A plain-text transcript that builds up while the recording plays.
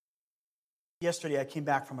Yesterday, I came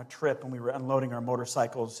back from a trip and we were unloading our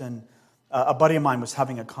motorcycles, and a buddy of mine was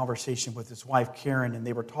having a conversation with his wife, Karen, and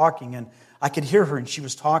they were talking, and I could hear her, and she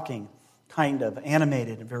was talking kind of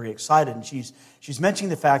animated and very excited, and she's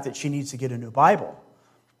mentioning the fact that she needs to get a new Bible.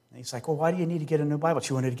 And he's like, well, why do you need to get a new Bible?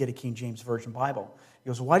 She wanted to get a King James Version Bible. He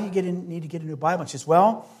goes, why do you need to get a new Bible? And she says,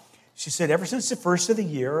 well, she said, ever since the first of the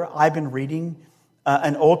year, I've been reading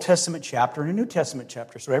an Old Testament chapter and a New Testament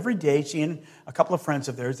chapter. So every day, she and a couple of friends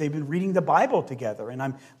of theirs, they've been reading the Bible together. And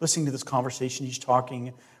I'm listening to this conversation. She's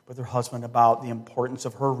talking with her husband about the importance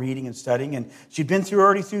of her reading and studying. And she'd been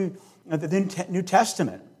already through the New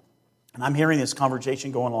Testament. And I'm hearing this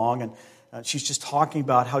conversation going along, and she's just talking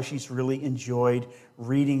about how she's really enjoyed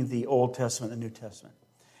reading the Old Testament and the New Testament.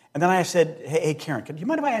 And then I said, hey Karen, do you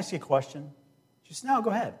mind if I ask you a question? She said, no,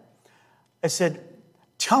 go ahead. I said,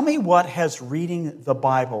 tell me what has reading the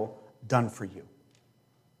Bible done for you?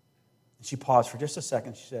 And she paused for just a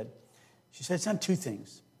second. She said, it's done two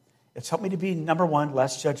things. It's helped me to be, number one,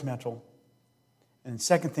 less judgmental. And the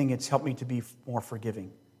second thing, it's helped me to be more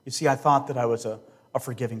forgiving. You see, I thought that I was a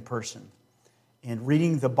forgiving person. And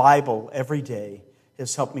reading the Bible every day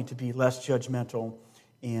has helped me to be less judgmental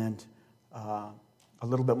and a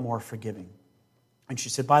little bit more forgiving. And she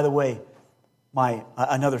said, by the way,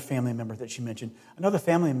 another family member that she mentioned, another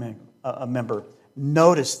family member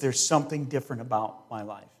noticed there's something different about my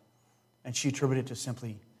life. And she attributed it to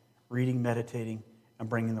simply reading, meditating, and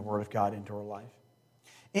bringing the Word of God into her life.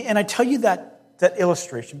 And I tell you that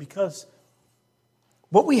illustration because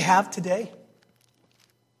what we have today,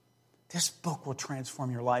 this book will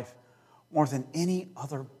transform your life more than any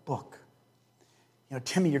other book. You know,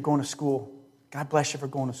 Timmy, you're going to school. God bless you for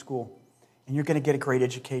going to school. And you're going to get a great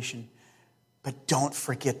education. But don't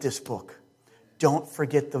forget this book. Don't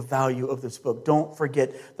forget the value of this book. Don't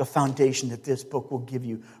forget the foundation that this book will give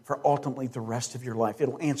you for ultimately the rest of your life.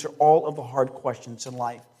 It'll answer all of the hard questions in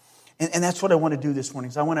life. And that's what I want to do this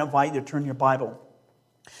morning. Is I want to invite you to turn your Bible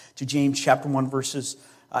to James chapter 1, verses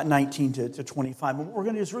 19 to 25. And what we're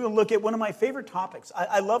going to do is we're going to look at one of my favorite topics.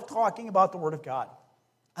 I love talking about the Word of God.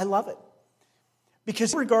 I love it.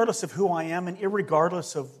 Because regardless of who I am and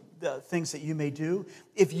irregardless of the things that you may do,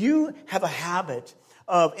 if you have a habit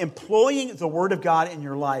of employing the Word of God in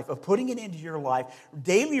your life, of putting it into your life,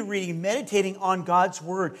 daily reading, meditating on God's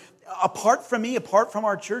Word, apart from me, apart from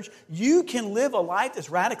our church, you can live a life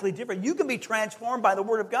that's radically different. You can be transformed by the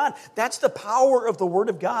Word of God. That's the power of the Word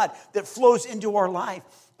of God that flows into our life.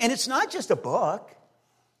 And it's not just a book.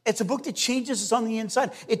 It's a book that changes us on the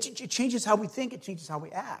inside. It changes how we think. It changes how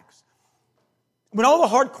we act. When all the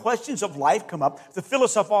hard questions of life come up, the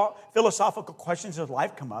philosophical questions of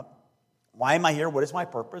life come up, why am I here? What is my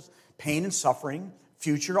purpose? Pain and suffering,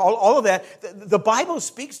 future, all of that. The Bible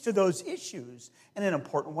speaks to those issues in an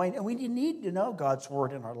important way, and we need to know God's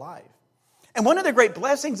Word in our life. And one of the great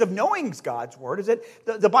blessings of knowing God's Word is that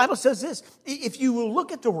the Bible says this: if you will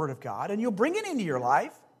look at the Word of God and you'll bring it into your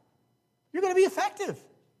life, you're going to be effective.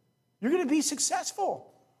 You're going to be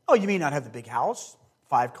successful. Oh, you may not have the big house,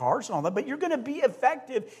 5 cars and all that, but you're going to be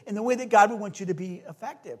effective in the way that God would want you to be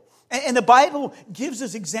effective. And the Bible gives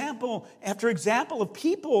us example after example of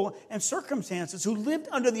people and circumstances who lived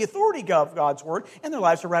under the authority of God's Word, and their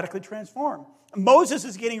lives are radically transformed. Moses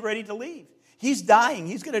is getting ready to leave. He's dying.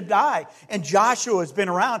 He's going to die. And Joshua has been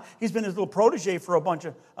around. He's been his little protege for a bunch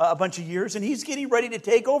of years, and he's getting ready to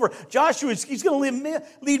take over. Joshua, he's going to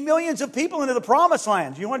lead millions of people into the promised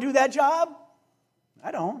land. Do you want to do that job?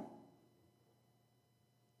 I don't.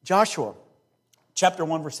 Joshua, chapter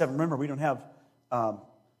 1, verse 7. Remember, we don't have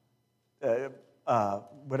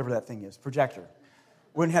whatever that thing is, projector.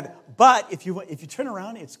 We don't have that. But if you turn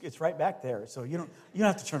around, it's right back there. So you don't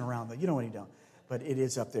have to turn around, though. You don't want to do. But it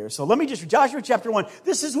is up there. So let me just, Joshua chapter 1.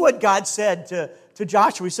 This is what God said to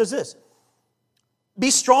Joshua. He says this: be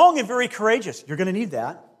strong and very courageous. You're going to need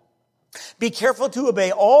that. Be careful to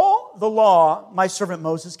obey all the law my servant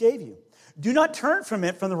Moses gave you. Do not turn from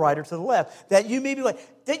it from the right or to the left, that you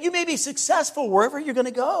may be successful wherever you're going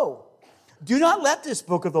to go. Do not let this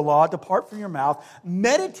book of the law depart from your mouth.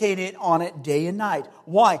 Meditate on it day and night.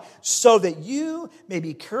 Why? So that you may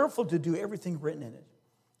be careful to do everything written in it.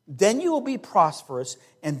 Then you will be prosperous,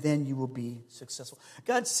 and then you will be successful.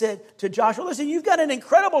 God said to Joshua, listen, you've got an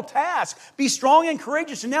incredible task. Be strong and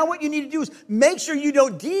courageous. And now what you need to do is make sure you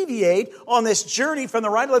don't deviate on this journey from the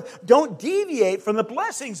right to left. Don't deviate from the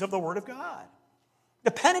blessings of the Word of God.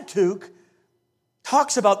 The Pentateuch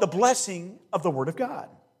talks about the blessing of the Word of God.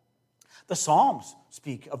 The Psalms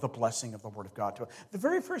speak of the blessing of the Word of God. The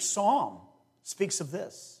very first Psalm speaks of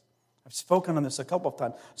this. I've spoken on this a couple of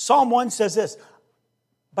times. Psalm 1 says this: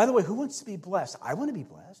 By the way, who wants to be blessed? I want to be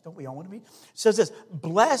blessed. Don't we all want to be? It says this,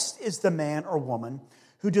 blessed is the man or woman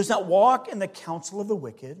who does not walk in the counsel of the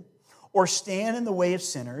wicked, or stand in the way of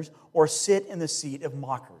sinners, or sit in the seat of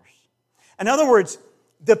mockers. In other words,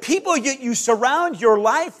 the people you surround your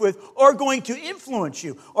life with are going to influence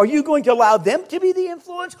you. Are you going to allow them to be the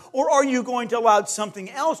influence, or are you going to allow something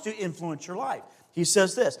else to influence your life? He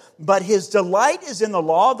says this, but his delight is in the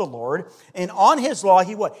law of the Lord, and on his law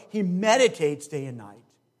he what? He meditates day and night.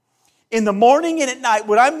 In the morning and at night,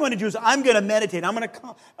 what I'm going to do is I'm going to meditate. I'm going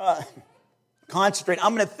to concentrate.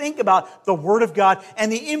 I'm going to think about the Word of God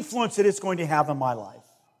and the influence that it's going to have in my life.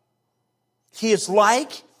 He is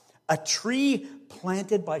like a tree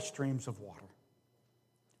planted by streams of water,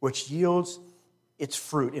 which yields its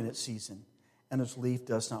fruit in its season, and its leaf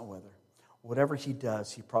does not wither. Whatever he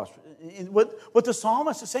does, he prospers. And what the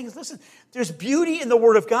psalmist is saying is, listen, there's beauty in the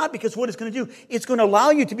Word of God, because what it's going to do, it's going to allow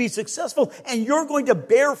you to be successful, and you're going to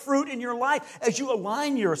bear fruit in your life as you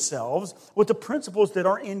align yourselves with the principles that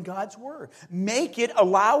are in God's Word.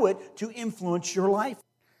 Allow it to influence your life.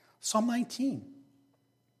 Psalm 19,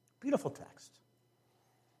 beautiful text.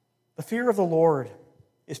 The fear of the Lord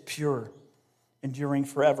is pure, enduring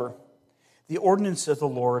forever. The ordinances of the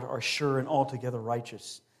Lord are sure and altogether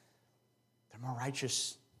righteous. More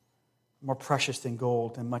righteous, more precious than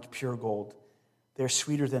gold, and much pure gold. They're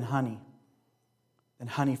sweeter than honey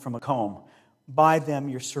from a comb. By them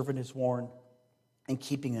your servant is warned, and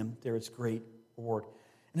keeping them there is great reward.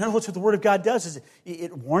 In other words, what the Word of God does is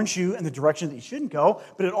it warns you in the direction that you shouldn't go,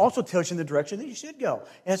 but it also tells you in the direction that you should go.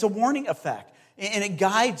 It has a warning effect, and it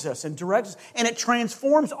guides us and directs us, and it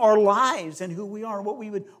transforms our lives and who we are, what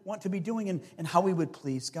we would want to be doing, and how we would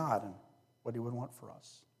please God and what He would want for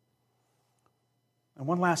us. And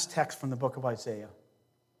one last text from the book of Isaiah.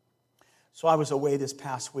 So I was away this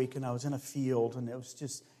past week, and I was in a field, and it was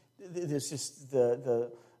just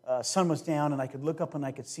the sun was down, and I could look up and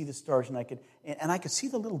I could see the stars, and I could see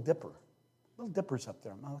the Little Dipper. Little Dipper's up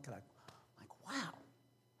there. I'm looking at it, I'm like, wow,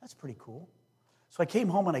 that's pretty cool. So I came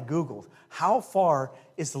home and I Googled, how far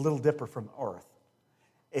is the Little Dipper from Earth?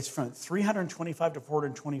 It's from 325 to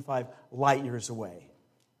 425 light years away.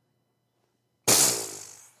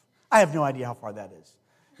 I have no idea how far that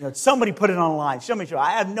is. Somebody put it online. Show me.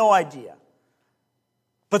 I have no idea.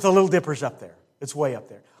 But the Little Dipper's up there. It's way up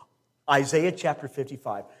there. Isaiah chapter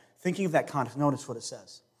 55. Thinking of that context, notice what it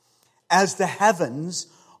says. As the heavens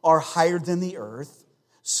are higher than the earth,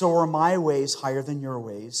 so are my ways higher than your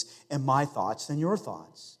ways, and my thoughts than your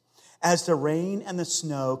thoughts. As the rain and the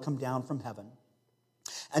snow come down from heaven,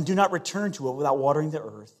 and do not return to it without watering the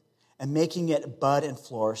earth, and making it bud and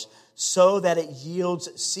flourish, so that it yields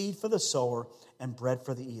seed for the sower and bread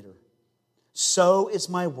for the eater. So is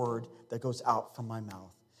my word that goes out from my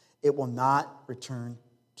mouth. It will not return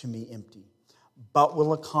to me empty, but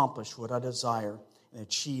will accomplish what I desire and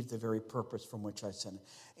achieve the very purpose from which I sent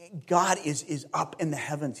it. God is up in the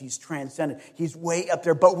heavens. He's transcendent. He's way up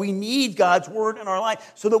there, but we need God's word in our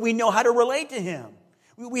life so that we know how to relate to Him.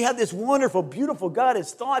 We have this wonderful, beautiful God.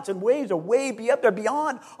 His thoughts and ways are way up there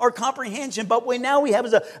beyond our comprehension. But what now we have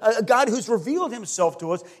is a God who's revealed Himself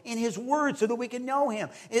to us in His Word so that we can know Him.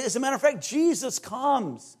 As a matter of fact, Jesus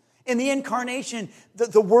comes in the incarnation,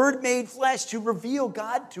 the Word made flesh, to reveal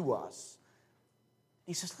God to us.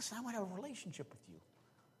 He says, listen, I want to have a relationship with you.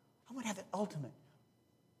 I want to have an ultimate,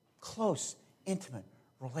 close, intimate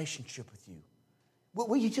relationship with you.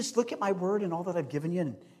 Will you just look at my Word and all that I've given you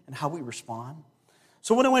and how we respond?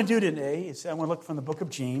 So what I want to do today is I want to look from the book of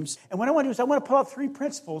James. And what I want to do is I want to pull out 3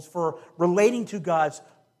 principles for relating to God's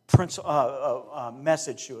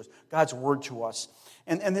message to us, God's word to us.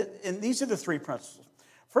 And these are the 3 principles.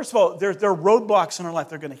 First of all, there are roadblocks in our life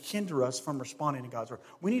that are going to hinder us from responding to God's word.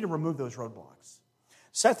 We need to remove those roadblocks.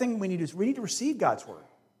 Second thing we need to do is we need to receive God's word.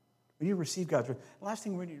 We need to receive God's word. The last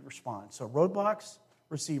thing we need to respond. So roadblocks,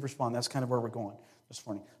 receive, respond. That's kind of where we're going this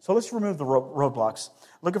morning. So let's remove the roadblocks.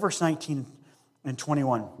 Look at verse 19 and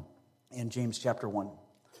 21 in James chapter 1.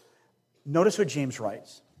 Notice what James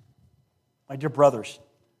writes. My dear brothers,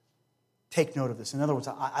 take note of this. In other words,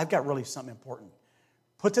 I've got really something important.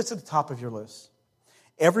 Put this at the top of your list.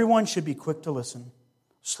 Everyone should be quick to listen,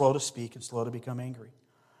 slow to speak, and slow to become angry.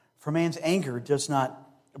 For man's anger does not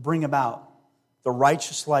bring about the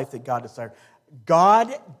righteous life that God desires.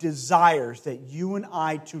 God desires that you and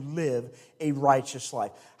I to live a righteous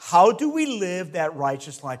life. How do we live that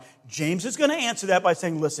righteous life? James is going to answer that by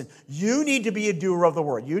saying, listen, you need to be a doer of the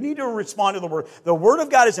word. You need to respond to the word. The word of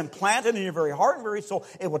God is implanted in your very heart and very soul.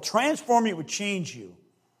 It will transform you. It will change you.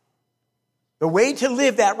 The way to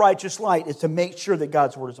live that righteous life is to make sure that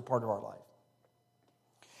God's word is a part of our life.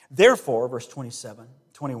 Therefore, verse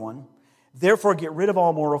 21, Therefore, get rid of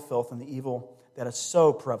all moral filth and the evil that is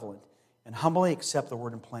so prevalent, and humbly accept the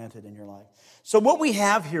word implanted in your life. So what we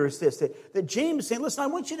have here is this, that James is saying, listen, I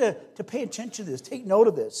want you to pay attention to this, take note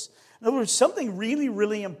of this. In other words, something really,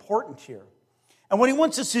 really important here. And what he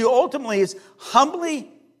wants us to do ultimately is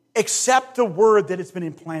humbly accept the word that has been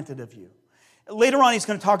implanted of you. Later on, he's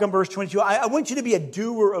going to talk on verse 22. I want you to be a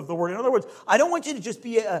doer of the word. In other words, I don't want you to just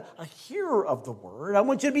be a hearer of the word. I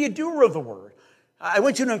want you to be a doer of the word. I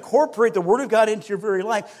want you to incorporate the word of God into your very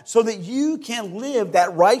life so that you can live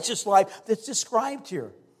that righteous life that's described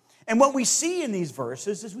here. And what we see in these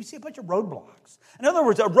verses is we see a bunch of roadblocks. In other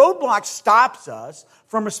words, a roadblock stops us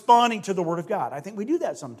from responding to the word of God. I think we do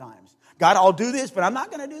that sometimes. God, I'll do this, but I'm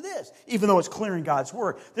not going to do this, even though it's clear in God's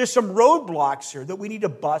word. There's some roadblocks here that we need to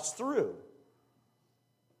bust through.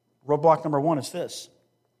 Roadblock number one is this.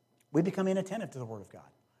 We become inattentive to the word of God.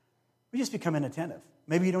 We just become inattentive.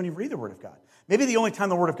 Maybe you don't even read the word of God. Maybe the only time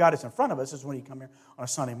the word of God is in front of us is when you come here on a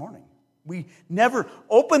Sunday morning. We never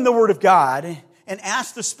open the word of God and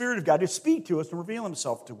ask the Spirit of God to speak to us and reveal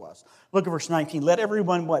himself to us. Look at verse 19. Let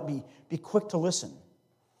everyone be quick to listen.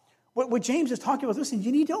 What James is talking about, listen,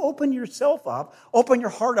 you need to open yourself up, open your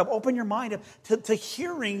heart up, open your mind up to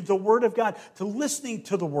hearing the Word of God, to listening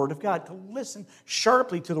to the Word of God, to listen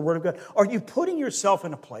sharply to the Word of God. Are you putting yourself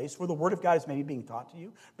in a place where the Word of God is maybe being taught to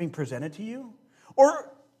you, being presented to you? Or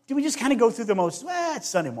do we just kind of go through the most, it's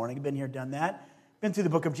Sunday morning, I've been here, done that, been through the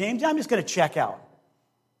book of James, I'm just going to check out.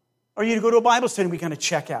 Or you go to a Bible study and we kind of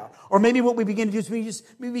check out. Or maybe what we begin to do is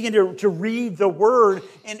we begin to read the Word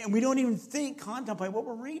and we don't even contemplate what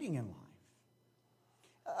we're reading in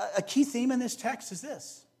life. A key theme in this text is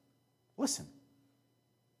this. Listen.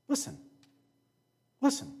 Listen.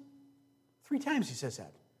 Listen. 3 times he says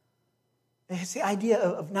that. It's the idea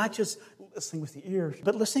of not just listening with the ears,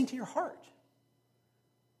 but listening to your heart.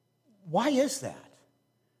 Why is that?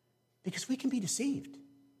 Because we can be deceived.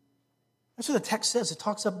 That's what the text says. It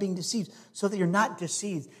talks about being deceived so that you're not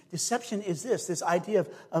deceived. Deception is this idea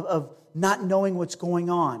of not knowing what's going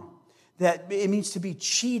on. That it means to be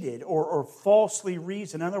cheated or falsely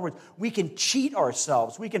reason. In other words, we can cheat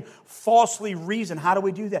ourselves. We can falsely reason. How do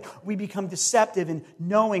we do that? We become deceptive in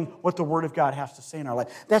knowing what the Word of God has to say in our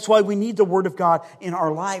life. That's why we need the Word of God in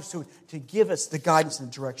our lives to give us the guidance and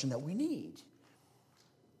the direction that we need.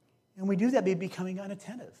 And we do that by becoming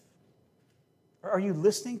unattentive. Are you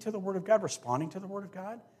listening to the Word of God, responding to the Word of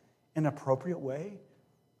God in an appropriate way?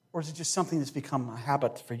 Or is it just something that's become a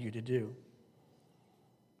habit for you to do?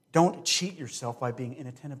 Don't cheat yourself by being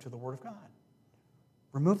inattentive to the Word of God.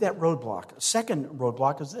 Remove that roadblock. A second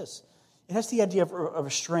roadblock is this. It has the idea of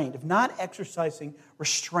restraint, of not exercising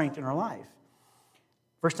restraint in our life.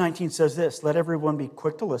 Verse 19 says this, let everyone be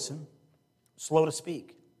quick to listen, slow to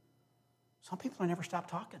speak. Some people never stop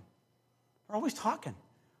talking. They're always talking.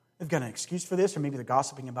 They've got an excuse for this, or maybe they're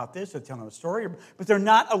gossiping about this, or telling a story, but they're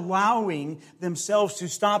not allowing themselves to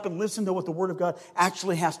stop and listen to what the Word of God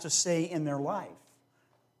actually has to say in their life.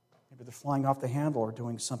 Maybe they're flying off the handle or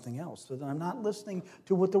doing something else. So I'm not listening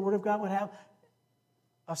to what the Word of God would have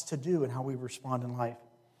us to do and how we respond in life.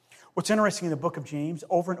 What's interesting in the book of James,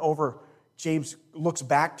 over and over, James looks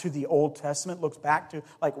back to the Old Testament, looks back to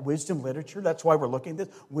like wisdom literature. That's why we're looking at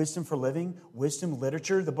this. Wisdom for living, wisdom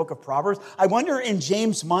literature, the book of Proverbs. I wonder in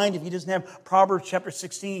James' mind if he doesn't have Proverbs chapter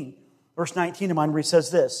 16, verse 19 in mind, where he says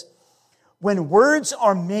this. When words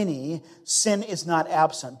are many, sin is not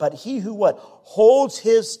absent. But he who what? Holds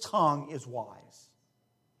his tongue is wise.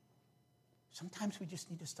 Sometimes we just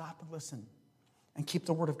need to stop and listen and keep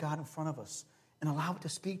the Word of God in front of us and allow it to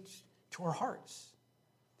speak to our hearts.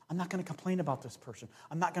 I'm not going to complain about this person.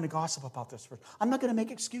 I'm not going to gossip about this person. I'm not going to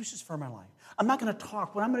make excuses for my life. I'm not going to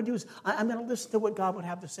talk. What I'm going to do is I'm going to listen to what God would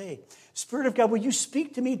have to say. Spirit of God, will you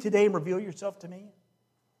speak to me today and reveal yourself to me?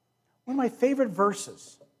 One of my favorite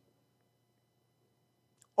verses.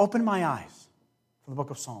 Open my eyes, from the book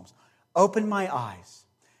of Psalms. Open my eyes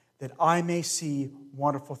that I may see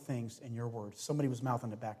wonderful things in your word. Somebody was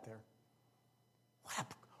mouthing it back there. What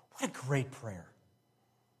a great prayer.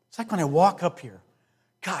 It's like when I walk up here,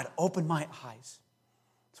 God, open my eyes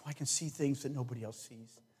so I can see things that nobody else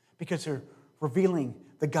sees. Because they're revealing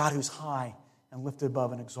the God who's high and lifted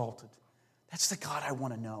above and exalted. That's the God I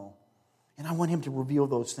want to know. And I want Him to reveal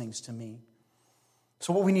those things to me.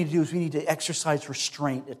 So what we need to do is we need to exercise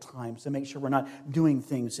restraint at times to make sure we're not doing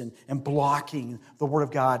things and blocking the Word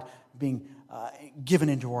of God being given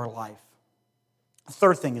into our life. The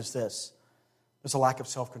third thing is this. There's a lack of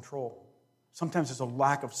self-control. Sometimes there's a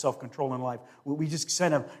lack of self-control in life. We just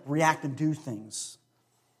kind of react and do things.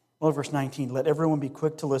 Well, verse 19, let everyone be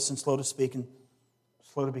quick to listen, slow to speak, and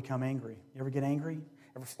slow to become angry. You ever get angry?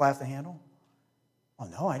 Ever fly off the handle? Oh,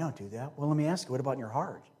 no, I don't do that. Well, let me ask you, what about in your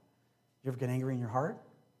heart? You ever get angry in your heart?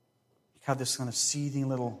 You have this kind of seething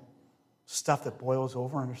little stuff that boils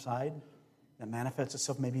over on your side that manifests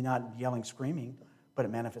itself, maybe not yelling, screaming, but it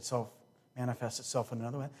manifests itself in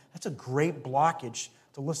another way. That's a great blockage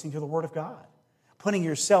to listening to the Word of God. Putting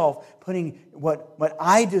what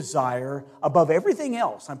I desire above everything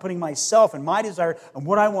else. I'm putting myself and my desire and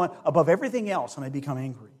what I want above everything else, and I become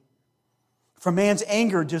angry. For man's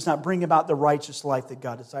anger does not bring about the righteous life that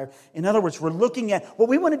God desires. In other words, we're looking at what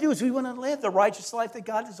we want to do is we want to live the righteous life that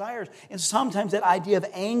God desires. And sometimes that idea of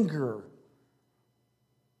anger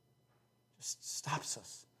just stops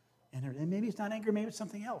us. And maybe it's not anger, maybe it's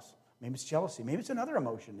something else. Maybe it's jealousy. Maybe it's another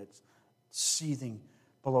emotion that's seething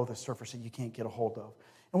below the surface that you can't get a hold of.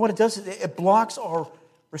 And what it does is it blocks our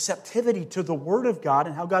receptivity to the Word of God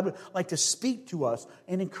and how God would like to speak to us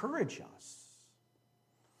and encourage us.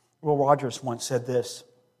 Will Rogers once said this.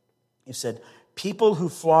 He said, people who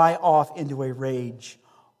fly off into a rage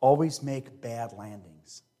always make bad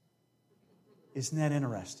landings. Isn't that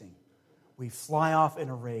interesting? We fly off in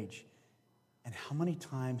a rage. And how many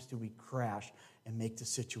times do we crash and make the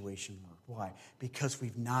situation worse? Why? Because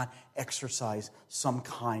we've not exercised some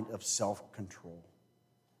kind of self-control.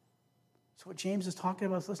 So what James is talking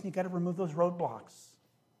about is, listen, you've got to remove those roadblocks.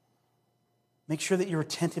 Make sure that you're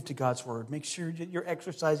attentive to God's Word. Make sure that you're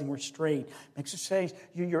exercising restraint. Make sure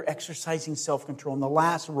you're exercising self-control. And the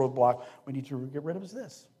last roadblock we need to get rid of is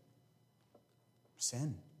this.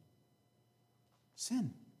 Sin.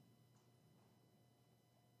 Sin.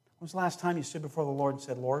 When was the last time you stood before the Lord and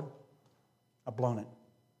said, Lord, I've blown it?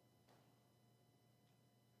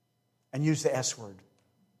 And use the S word.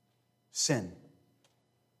 Sin.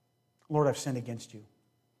 Lord, I've sinned against you.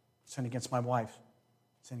 Sinned against my wife.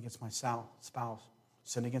 Sinned against my spouse.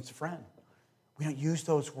 Sinned against a friend. We don't use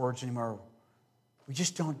those words anymore. We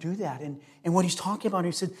just don't do that. And what he's talking about,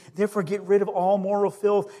 he said, therefore get rid of all moral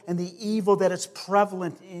filth and the evil that is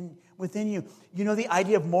prevalent within you. You know the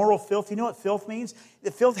idea of moral filth? You know what filth means?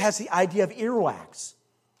 The filth has the idea of earwax.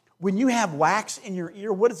 When you have wax in your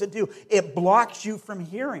ear, what does it do? It blocks you from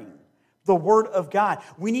hearing the Word of God.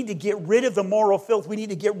 We need to get rid of the moral filth. We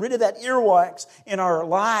need to get rid of that earwax in our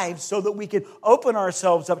lives so that we can open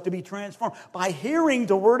ourselves up to be transformed by hearing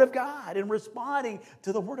the Word of God and responding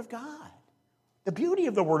to the Word of God. The beauty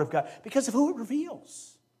of the Word of God, because of who it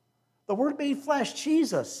reveals. The Word made flesh,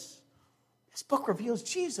 Jesus. This book reveals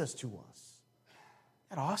Jesus to us.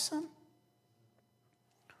 Isn't that awesome?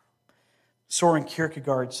 Soren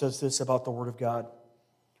Kierkegaard says this about the Word of God.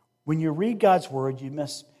 When you read God's Word, you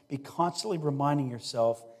must be constantly reminding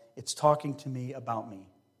yourself, it's talking to me about me.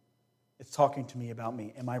 It's talking to me about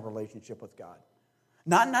me and my relationship with God.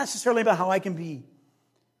 Not necessarily about how I can be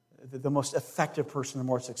the most effective person, the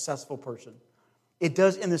more successful person. It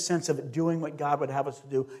does in the sense of doing what God would have us to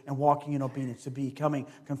do and walking in obedience, to becoming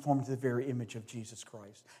conformed to the very image of Jesus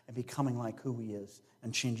Christ and becoming like who He is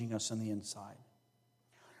and changing us on the inside.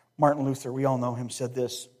 Martin Luther, we all know him, said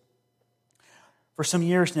this. For some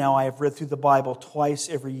years now, I have read through the Bible twice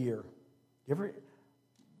every year. Do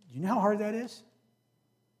you know how hard that is?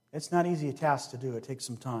 It's not easy a task to do. It takes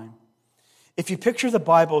some time. If you picture the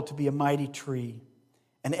Bible to be a mighty tree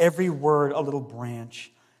and every word a little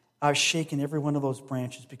branch, I've shaken every one of those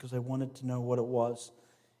branches because I wanted to know what it was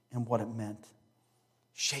and what it meant.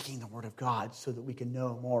 Shaking the Word of God so that we can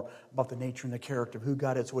know more about the nature and the character of who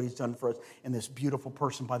God is, what He's done for us, and this beautiful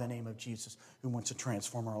person by the name of Jesus who wants to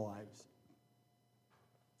transform our lives.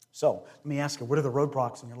 So, let me ask you, what are the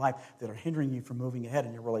roadblocks in your life that are hindering you from moving ahead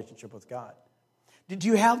in your relationship with God? Did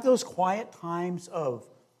you have those quiet times of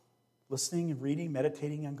listening and reading,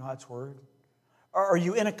 meditating on God's Word? Or are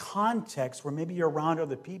you in a context where maybe you're around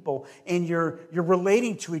other people and you're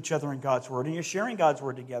relating to each other in God's Word and you're sharing God's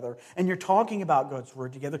Word together and you're talking about God's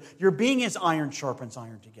Word together? You're being as iron sharpens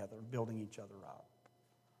iron together, building each other up.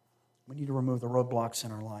 We need to remove the roadblocks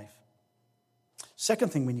in our life.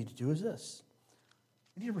 Second thing we need to do is this.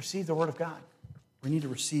 We need to receive the Word of God. We need to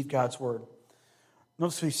receive God's Word.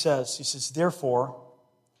 Notice what he says. He says, therefore,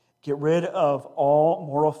 get rid of all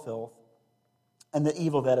moral filth and the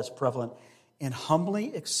evil that is prevalent, and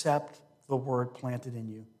humbly accept the word planted in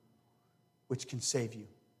you, which can save you.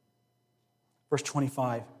 Verse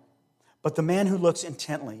 25, but the man who looks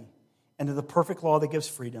intently into the perfect law that gives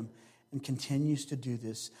freedom and continues to do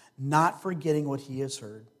this, not forgetting what he has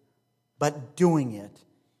heard, but doing it,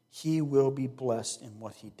 he will be blessed in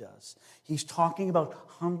what he does. He's talking about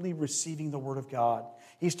humbly receiving the Word of God.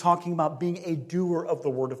 He's talking about being a doer of the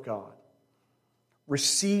Word of God.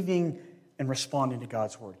 Receiving and responding to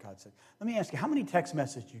God's Word, God said. Let me ask you, how many text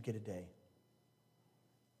messages do you get a day?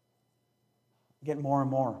 You get more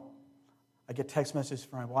and more. I get text messages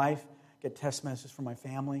from my wife. I get text messages from my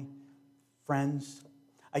family, friends.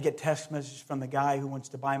 I get text messages from the guy who wants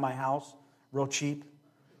to buy my house real cheap.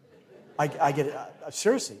 I get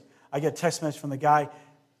seriously. I get a text message from the guy,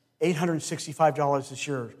 $865 this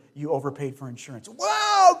year. You overpaid for insurance.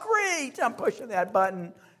 Wow, great! I'm pushing that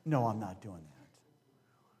button. No, I'm not doing that.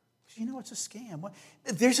 You know, it's a scam.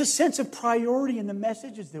 There's a sense of priority in the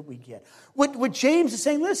messages that we get. What James is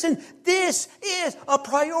saying, listen, this is a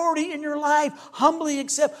priority in your life. Humbly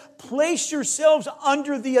accept. Place yourselves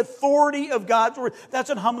under the authority of God's word. That's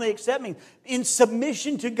what humbly accept means. In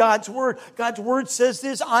submission to God's word. God's word says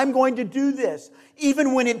this, I'm going to do this.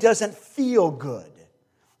 Even when it doesn't feel good.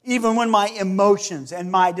 Even when my emotions and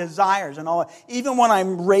my desires and all, even when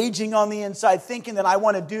I'm raging on the inside thinking that I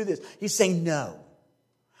want to do this. He's saying no.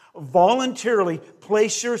 Voluntarily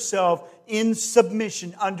place yourself in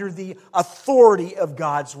submission under the authority of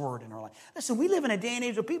God's word in our life. Listen, we live in a day and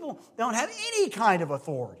age where people don't have any kind of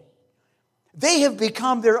authority. They have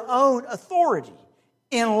become their own authority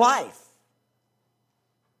in life.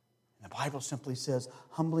 And the Bible simply says,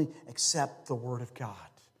 humbly accept the word of God.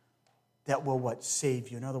 That will what? Save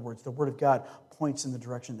you. In other words, the word of God points in the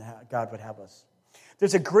direction that God would have us.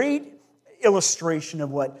 There's a great illustration of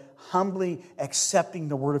what humbly accepting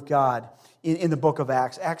the word of God in the book of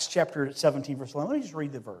Acts. Acts chapter 17, verse 11. Let me just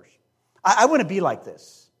read the verse. I want to be like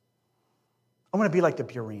this. I want to be like the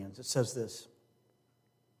Bereans. It says this.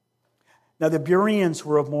 Now the Bereans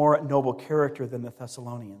were of more noble character than the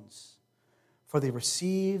Thessalonians, for they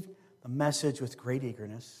received the message with great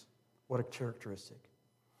eagerness. What a characteristic.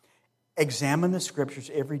 Examine the scriptures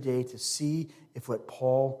every day to see if what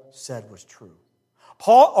Paul said was true.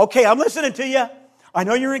 Paul, okay, I'm listening to you. I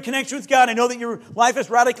know you're in connection with God. I know that your life has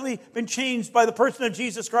radically been changed by the person of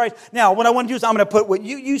Jesus Christ. Now, what I want to do is I'm going to put what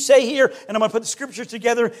you say here, and I'm going to put the scriptures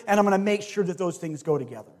together, and I'm going to make sure that those things go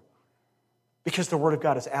together. Because the word of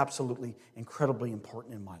God is absolutely, incredibly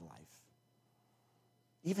important in my life.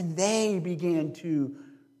 Even they began to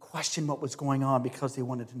question what was going on because they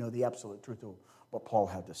wanted to know the absolute truth of what Paul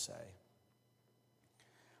had to say.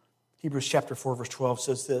 Hebrews chapter 4, verse 12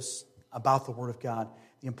 says this about the word of God,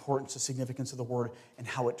 the importance, the significance of the word, and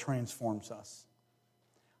how it transforms us.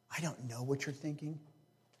 I don't know what you're thinking.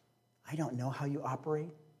 I don't know how you operate.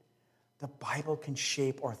 The Bible can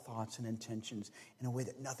shape our thoughts and intentions in a way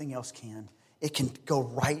that nothing else can. It can go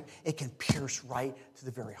right. It can pierce right to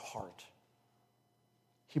the very heart.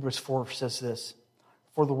 Hebrews 4 says this,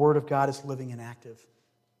 for the word of God is living and active.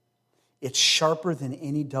 It's sharper than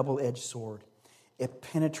any double-edged sword. It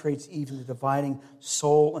penetrates even the dividing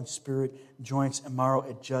soul and spirit, joints and marrow.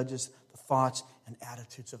 It judges the thoughts and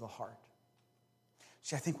attitudes of the heart.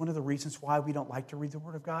 See, I think one of the reasons why we don't like to read the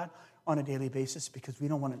Word of God on a daily basis is because we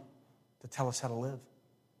don't want it to tell us how to live.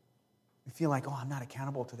 We feel like, I'm not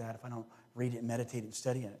accountable to that if I don't read it and meditate and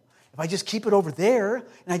study it. If I just keep it over there and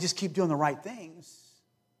I just keep doing the right things.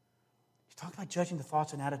 Talk about judging the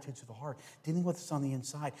thoughts and attitudes of the heart, dealing with us on the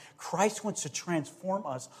inside. Christ wants to transform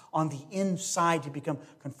us on the inside to become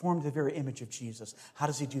conformed to the very image of Jesus. How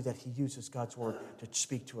does he do that? He uses God's word to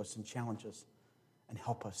speak to us and challenge us and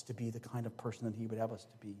help us to be the kind of person that he would have us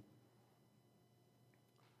to be.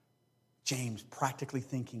 James, practically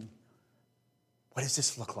thinking, what does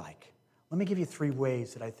this look like? Let me give you 3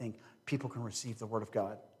 ways that I think people can receive the word of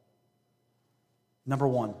God. Number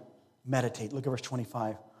 1, meditate. Look at verse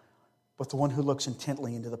 25. But the one who looks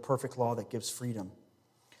intently into the perfect law that gives freedom.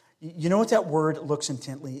 You know what that word looks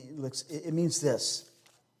intently looks? It means this.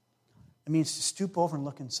 It means to stoop over and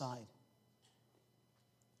look inside.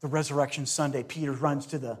 The resurrection Sunday, Peter runs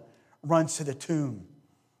to the tomb.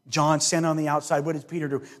 John standing on the outside. What does Peter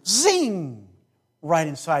do? Zing! Right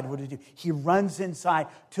inside. What does he do? He runs inside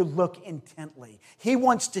to look intently. He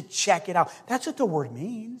wants to check it out. That's what the word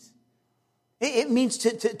means. It means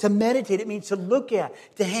to meditate. It means to look at,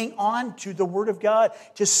 to hang on to the Word of God,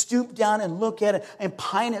 to stoop down and look at it and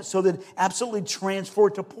pine it so that it absolutely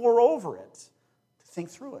transforms, to pour over it, to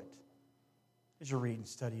think through it. As you read and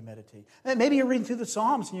study, meditate. And maybe you're reading through the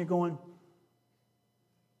Psalms and you're going,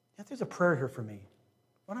 there's a prayer here for me.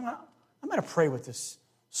 But I'm going to pray what this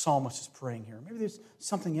psalmist is praying here. Maybe there's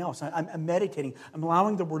something else. I'm meditating. I'm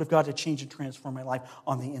allowing the Word of God to change and transform my life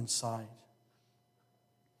on the inside.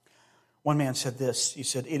 One man said this. He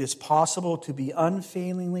said, it is possible to be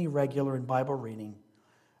unfailingly regular in Bible reading,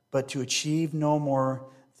 but to achieve no more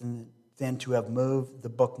than to have moved the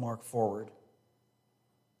bookmark forward.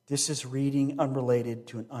 This is reading unrelated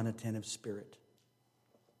to an unattentive spirit.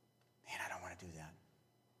 Man, I don't want to do that.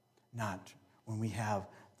 Not when we have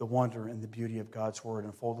the wonder and the beauty of God's Word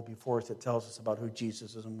unfolded before us that tells us about who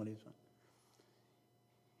Jesus is and what He's done.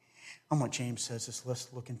 And what James says is,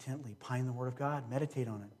 let's look intently, pine the Word of God, meditate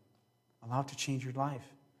on it. Allow it to change your life.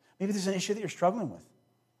 Maybe there's an issue that you're struggling with.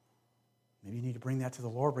 Maybe you need to bring that to the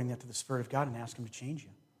Lord, bring that to the Spirit of God, and ask Him to change you.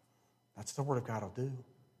 That's what the Word of God will do.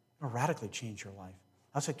 It'll radically change your life.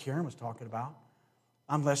 That's what Karen was talking about.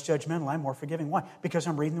 I'm less judgmental. I'm more forgiving. Why? Because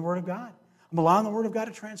I'm reading the Word of God. I'm allowing the Word of God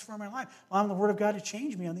to transform my life. Allowing the Word of God to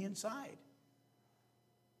change me on the inside.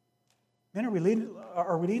 Men, are we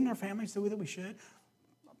leading our families the way that we should?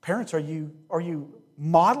 Parents, are you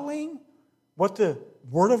modeling what the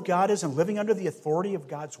Word of God is and living under the authority of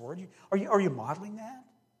God's Word? Are you modeling that?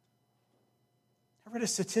 I read a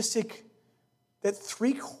statistic that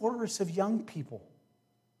 3/4 of young people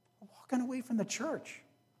are walking away from the church.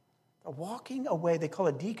 They're walking away. They call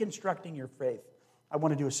it deconstructing your faith. I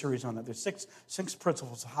want to do a series on that. There's six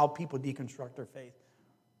principles of how people deconstruct their faith.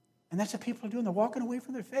 And that's what people are doing. They're walking away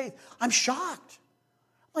from their faith. I'm shocked.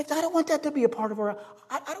 Like, I don't want that to be a part of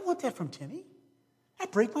I don't want that from Timmy.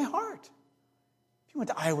 That'd break my heart. If he went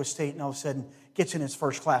to Iowa State and all of a sudden gets in his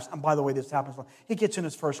first class, and by the way, this happens, he gets in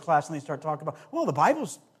his first class and they start talking about, well, the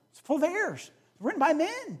Bible's full of errors. It's written by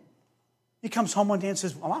men. He comes home one day and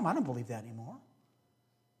says, well, Mom, I don't believe that anymore.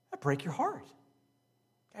 That'd break your heart.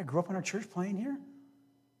 I grew up in our church playing here.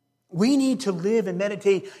 We need to live and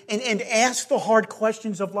meditate and ask the hard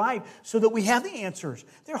questions of life so that we have the answers.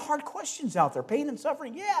 There are hard questions out there. Pain and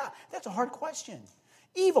suffering, yeah, that's a hard question.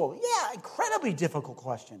 Evil, yeah, incredibly difficult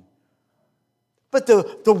question. But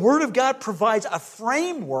the Word of God provides a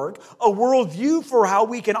framework, a worldview for how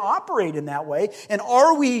we can operate in that way. And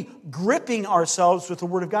are we gripping ourselves with the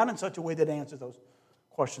Word of God in such a way that answers those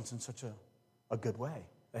questions in such a good way,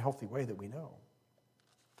 a healthy way that we know?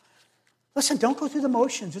 Listen, don't go through the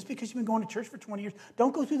motions. Just because you've been going to church for 20 years,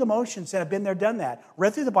 don't go through the motions. I've been there, done that.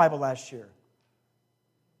 Read through the Bible last year.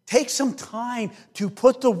 Take some time to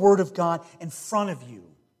put the Word of God in front of you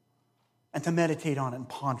and to meditate on it and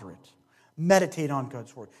ponder it. Meditate on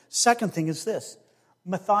God's Word. Second thing is this.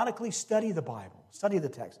 Methodically study the Bible. Study the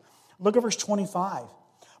text. Look at verse 25.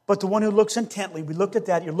 But the one who looks intently, we looked at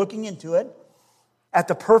that, you're looking into it, at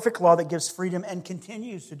the perfect law that gives freedom and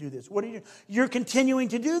continues to do this. What are you? You're continuing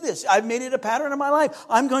to do this. I've made it a pattern in my life.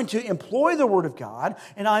 I'm going to employ the Word of God,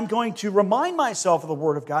 and I'm going to remind myself of the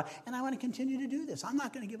Word of God, and I want to continue to do this. I'm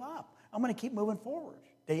not going to give up. I'm going to keep moving forward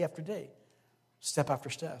day after day, step after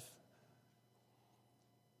step.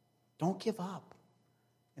 Don't give up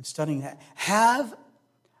in studying that. Have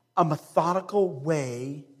a methodical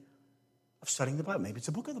way of studying the Bible. Maybe it's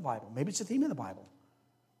a book of the Bible. Maybe it's a theme of the Bible.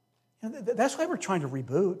 That's why we're trying to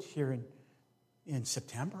reboot here in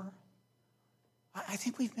September. I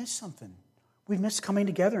think we've missed something. We've missed coming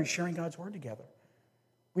together and sharing God's Word together.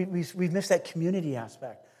 We've missed that community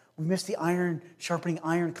aspect. We've missed the iron, sharpening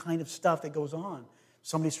iron kind of stuff that goes on.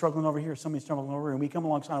 Somebody's struggling over here, somebody's struggling over here, and we come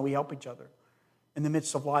alongside and we help each other in the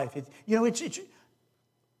midst of life.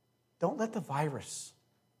 Don't let the virus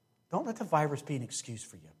be an excuse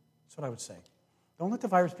for you. That's what I would say. Don't let the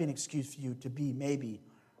virus be an excuse for you to be maybe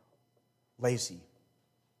lazy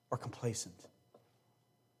or complacent.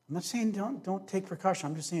 I'm not saying don't take precaution.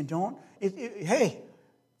 I'm just saying hey,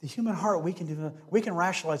 the human heart, we can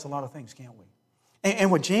rationalize a lot of things, can't we? And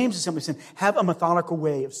what James is simply saying, have a methodical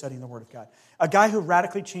way of studying the Word of God. A guy who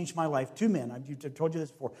radically changed my life, two men, I've told you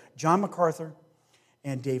this before, John MacArthur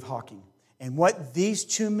and Dave Hawking. And what these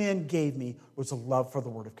two men gave me was a love for the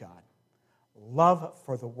Word of God. Love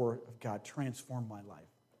for the Word of God transformed my life.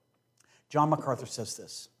 John MacArthur says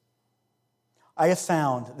this: I have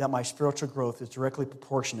found that my spiritual growth is directly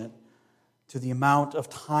proportionate to the amount of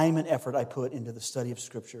time and effort I put into the study of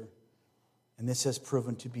Scripture. And this has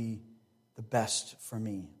proven to be the best for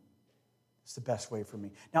me. It's the best way for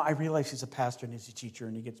me. Now, I realize he's a pastor and he's a teacher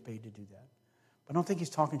and he gets paid to do that. But I don't think he's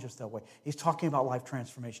talking just that way. He's talking about life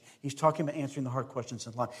transformation. He's talking about answering the hard questions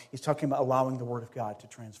in life. He's talking about allowing the Word of God to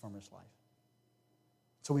transform his life.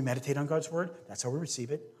 So we meditate on God's Word. That's how we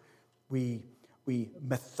receive it. We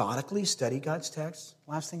methodically study God's text.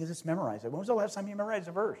 Last thing is just memorize it. When was the last time you memorized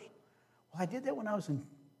a verse? Well, I did that when I was in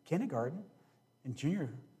kindergarten, in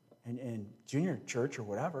junior church or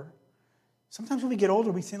whatever. Sometimes when we get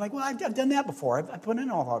older, we say like, well, I've done that before. I've put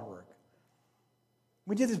in all hard work.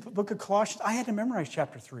 We did this book of Colossians. I had to memorize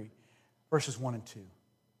chapter 3, verses 1 and 2.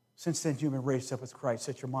 Since then, you've been raised up with Christ.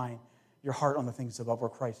 Set your mind, your heart on the things above where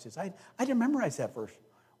Christ is. I had to memorize that verse.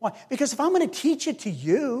 Why? Because if I'm going to teach it to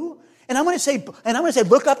you, and I'm going to say,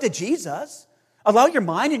 look up to Jesus, allow your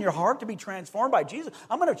mind and your heart to be transformed by Jesus,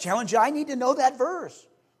 I'm going to challenge you. I need to know that verse.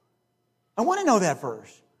 I want to know that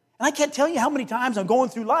verse. And I can't tell you how many times I'm going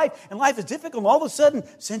through life, and life is difficult, and all of a sudden,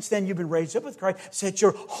 since then you've been raised up with Christ, set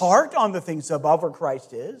your heart on the things above where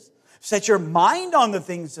Christ is. Set your mind on the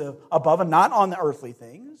things above and not on the earthly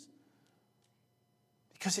things,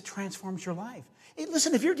 because it transforms your life. Hey,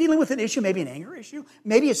 listen, if you're dealing with an issue, maybe an anger issue,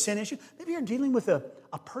 maybe a sin issue, maybe you're dealing with a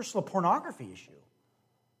personal pornography issue,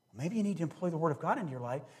 maybe you need to employ the Word of God into your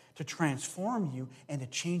life to transform you and to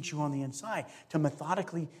change you on the inside, to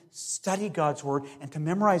methodically study God's Word and to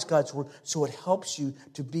memorize God's Word so it helps you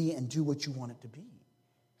to be and do what you want it to be,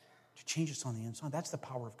 to change us on the inside. That's the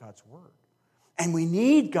power of God's Word. And we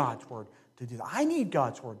need God's Word to do that. I need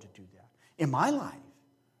God's Word to do that in my life.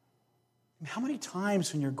 How many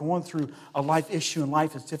times when you're going through a life issue and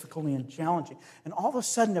life is difficult and challenging, and all of a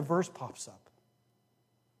sudden a verse pops up.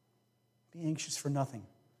 Be anxious for nothing,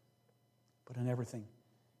 but in everything,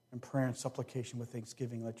 in prayer and supplication with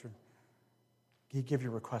thanksgiving, you give your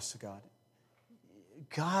requests to God.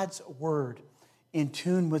 God's Word, in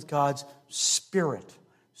tune with God's Spirit,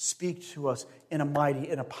 speaks to us in a mighty,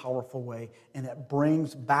 in a powerful way, and it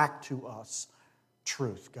brings back to us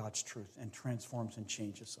truth, God's truth, and transforms and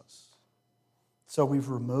changes us. So we've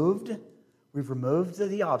removed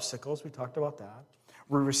the obstacles. We talked about that.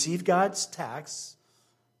 We received God's tax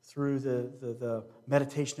through the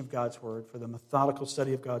meditation of God's Word, for the methodical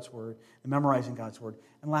study of God's Word, the memorizing God's Word.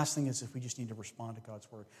 And last thing is, if we just need to respond to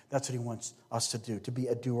God's Word. That's what He wants us to do, to be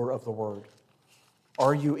a doer of the Word.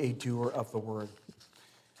 Are you a doer of the Word?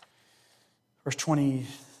 Verse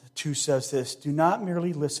 22 says this, do not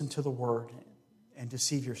merely listen to the Word and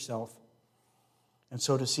deceive yourself. And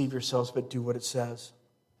so deceive yourselves, but do what it says.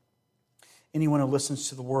 Anyone who listens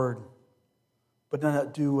to the Word, but does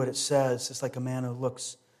not do what it says, is like a man who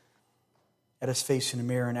looks at his face in a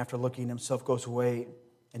mirror and after looking at himself goes away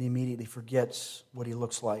and immediately forgets what he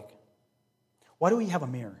looks like. Why do we have a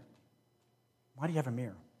mirror? Why do you have a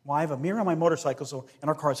mirror? Well, I have a mirror on my motorcycle, in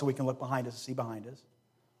our car, so we can look behind us and see behind us.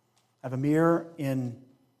 I have a mirror in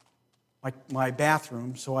my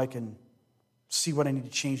bathroom so I can see what I need to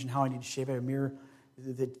change and how I need to shave. I have a mirror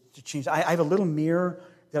to change. I have a little mirror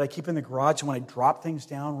that I keep in the garage, and when I drop things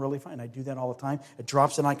down really fine, and I do that all the time, it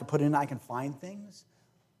drops and I can put it in, I can find things.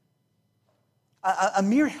 A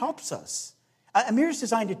mirror helps us. A mirror is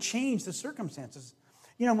designed to change the circumstances.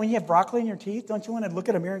 You know, when you have broccoli in your teeth, don't you want to look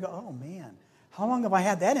at a mirror and go, oh man, how long have I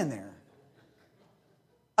had that in there?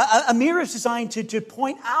 A mirror is designed to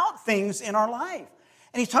point out things in our life.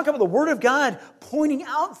 And he's talking about the Word of God pointing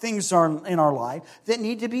out things in our life that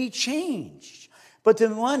need to be changed. But the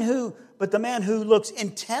man who looks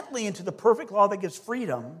intently into the perfect law that gives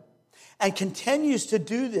freedom and continues to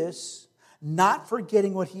do this, not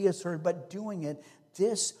forgetting what he has heard, but doing it,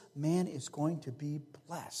 this man is going to be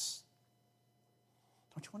blessed.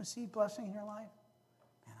 Don't you want to see blessing in your life?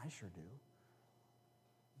 Man, I sure do.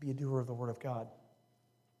 Be a doer of the Word of God.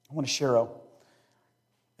 I want to share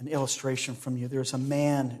an illustration from you. There's a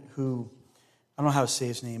man who, I don't know how to say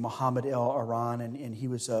his name, Muhammad El-Aran, and he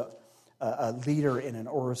was a leader in an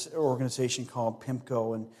organization called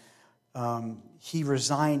PIMCO, and he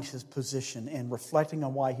resigned his position, and reflecting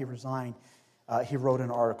on why he resigned, he wrote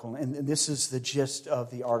an article, and this is the gist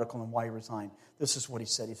of the article and why he resigned. This is what he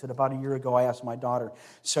said. He said, about a year ago, I asked my daughter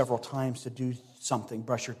several times to do something,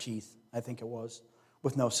 brush her teeth, I think it was,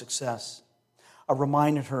 with no success. I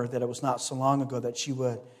reminded her that it was not so long ago that she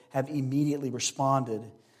would have immediately responded,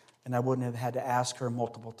 and I wouldn't have had to ask her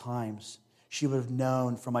multiple times. She would have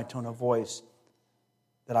known from my tone of voice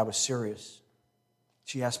that I was serious.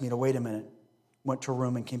 She asked me to wait a minute, went to a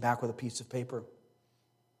room and came back with a piece of paper.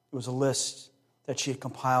 It was a list that she had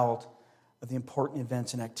compiled of the important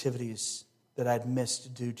events and activities that I had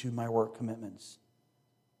missed due to my work commitments.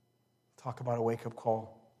 Talk about a wake-up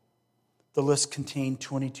call. The list contained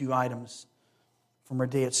 22 items, from her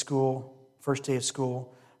day at school, first day of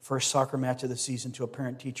school, first soccer match of the season, to a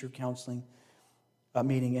parent-teacher counseling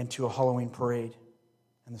meeting, and to a Halloween parade.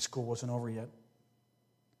 And the school wasn't over yet.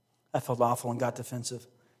 I felt awful and got defensive.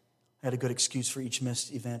 I had a good excuse for each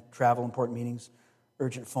missed event: travel, important meetings,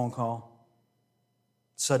 urgent phone call,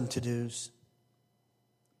 sudden to-dos.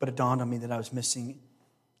 But it dawned on me that I was missing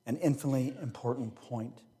an infinitely important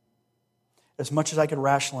point. As much as I could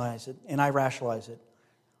rationalize it, and I rationalize it,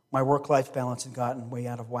 my work-life balance had gotten way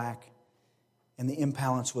out of whack, and the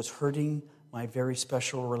imbalance was hurting my very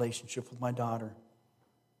special relationship with my daughter,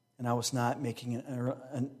 and I was not making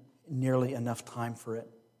nearly enough time for it.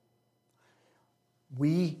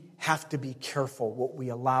 We have to be careful what we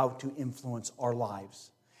allow to influence our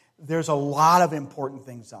lives. There's a lot of important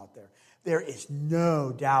things out there. There is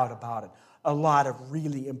no doubt about it. A lot of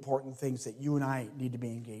really important things that you and I need to be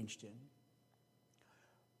engaged in.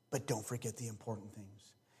 But don't forget the important things.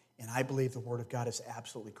 And I believe the Word of God is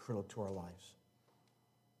absolutely critical to our lives.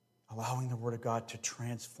 allowing the Word of God to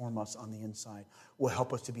transform us on the inside will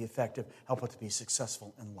help us to be effective, help us to be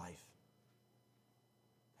successful in life.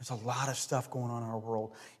 There's a lot of stuff going on in our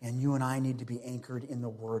world, and you and I need to be anchored in the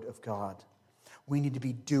Word of God. We need to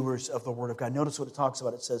be doers of the Word of God. Notice what it talks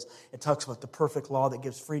about. It talks about the perfect law that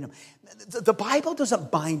gives freedom. The Bible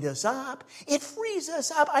doesn't bind us up. It frees us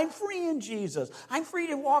up. I'm free in Jesus. I'm free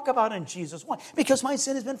to walk about in Jesus. Why? Because my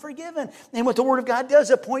sin has been forgiven. And what the Word of God does,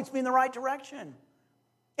 it points me in the right direction.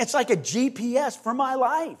 It's like a GPS for my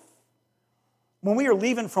life. When we are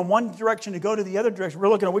leaving from one direction to go to the other direction, we're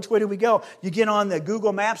looking at which way do we go. You get on the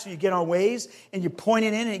Google Maps or you get on Waze and you point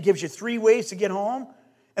it in and it gives you 3 ways to get home.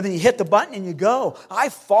 And then you hit the button and you go. I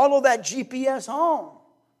follow that GPS home.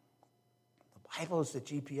 The Bible is the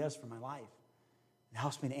GPS for my life. It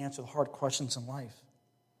helps me to answer the hard questions in life.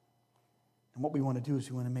 And what we want to do is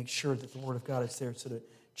we want to make sure that the Word of God is there so that it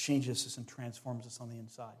changes us and transforms us on the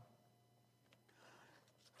inside.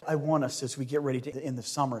 I want us, as we get ready to in the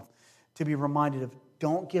summer, to be reminded of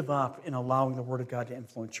don't give up in allowing the Word of God to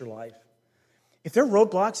influence your life. If there are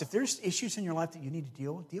roadblocks, if there's issues in your life that you need to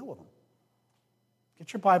deal with them.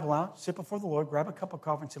 Get your Bible out, sit before the Lord, grab a cup of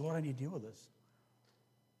coffee and say, Lord, I need to deal with this.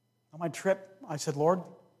 On my trip, I said, Lord,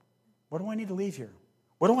 what do I need to leave here?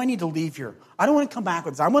 What do I need to leave here? I don't want to come back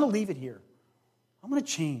with this. I want to leave it here. I want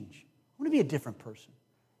to change. I want to be a different person.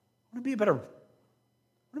 I want to be a better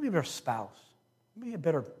spouse. I want to be a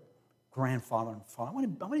better grandfather and father. I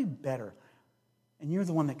want to be better. And you're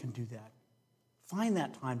the one that can do that. Find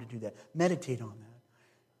that time to do that. Meditate on that.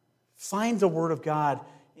 Find the Word of God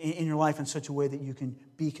in your life in such a way that you can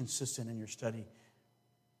be consistent in your study.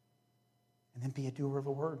 And then be a doer of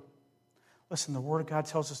the Word. Listen, the Word of God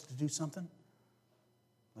tells us to do something.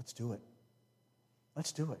 Let's do it.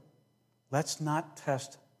 Let's do it. Let's not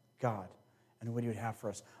test God and what He would have for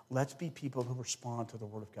us. Let's be people who respond to the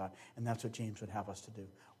Word of God. And that's what James would have us to do.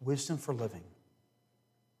 Wisdom for living.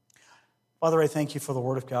 Father, I thank You for the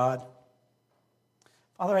Word of God.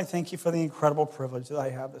 Father, I thank You for the incredible privilege that I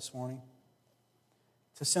have this morning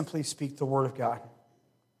to simply speak the Word of God.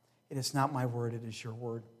 It is not my word, it is Your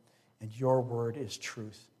word. And Your word is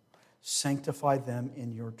truth. Sanctify them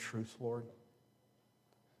in Your truth, Lord.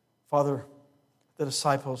 Father, the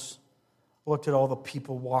disciples looked at all the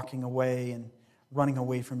people walking away and running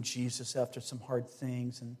away from Jesus after some hard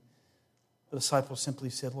things. And the disciples simply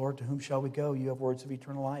said, Lord, to whom shall we go? You have words of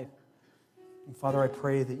eternal life. And Father, I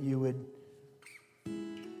pray that You would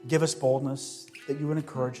give us boldness, that You would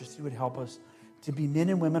encourage us, You would help us to be men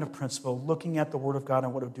and women of principle, looking at the Word of God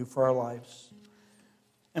and what it would do for our lives.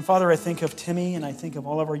 And Father, I think of Timmy and I think of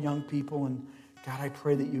all of our young people, and God, I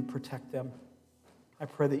pray that You protect them. I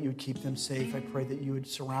pray that You would keep them safe. I pray that You would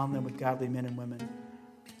surround them with godly men and women,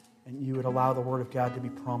 and You would allow the Word of God to be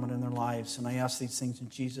prominent in their lives. And I ask these things in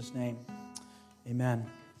Jesus' name. Amen.